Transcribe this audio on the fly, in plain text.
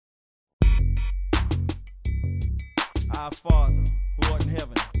Our Father, who art in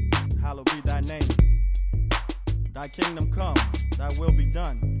heaven, hallowed be thy name. Thy kingdom come, thy will be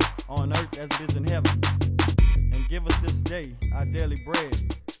done, on earth as it is in heaven. And give us this day our daily bread,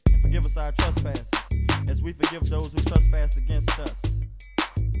 and forgive us our trespasses, as we forgive those who trespass against us.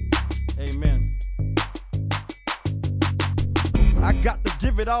 Amen. I got to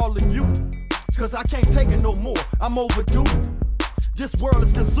give it all to you, cause I can't take it no more, I'm overdue. This world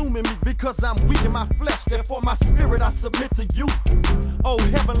is consuming me because I'm weak in my flesh. Therefore my spirit I submit to you. Oh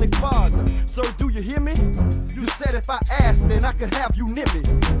Heavenly Father, sir, do you hear me? You said if I asked, then I could have you near me.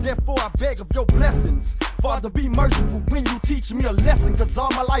 Therefore I beg of your blessings. Father, be merciful when you teach me a lesson, cause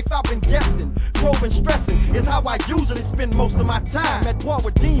all my life I've been guessing. Probing, stressing is how I usually spend most of my time. At war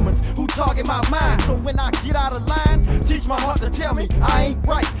with demons who target my mind. So when I get out of line, teach my heart to tell me I ain't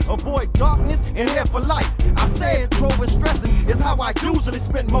right. Avoid darkness and head for light. I said probing, stressing is how I usually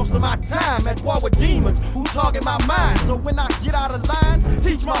spend most of my time. At war with demons who target my mind. So when I get out of line,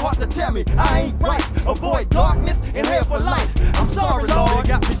 teach my heart to tell me I ain't right. Avoid darkness and head for light. I'm sorry, Lord.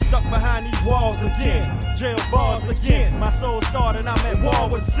 Got me stuck behind these walls again. Jail bars again. My soul started, I'm at war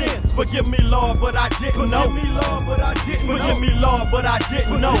with sin. Forgive me, Lord, but I didn't know. Forgive me, Lord, but I didn't know. Forgive me, Lord, but I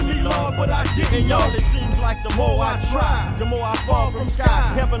didn't know. Forgive me, Lord, but I didn't know. And y'all, it seems like the more I try, the more I fall from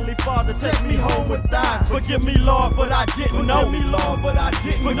sky. Heavenly Father, take me home with thine. Forgive me, Lord, but I didn't know. Forgive me, Lord, but I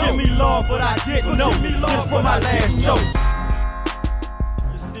didn't know. Forgive me, Lord, but I didn't know. This for my last Jost.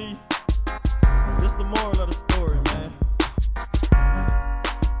 You see, this the moral of the story, man.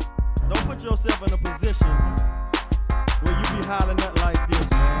 Don't put yourself in a position where you be hollering at like this,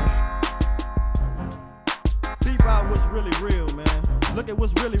 man. Peep out what's really real, man. Look at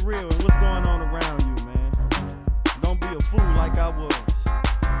what's really real and what's going on around you, man. Don't be a fool like I was.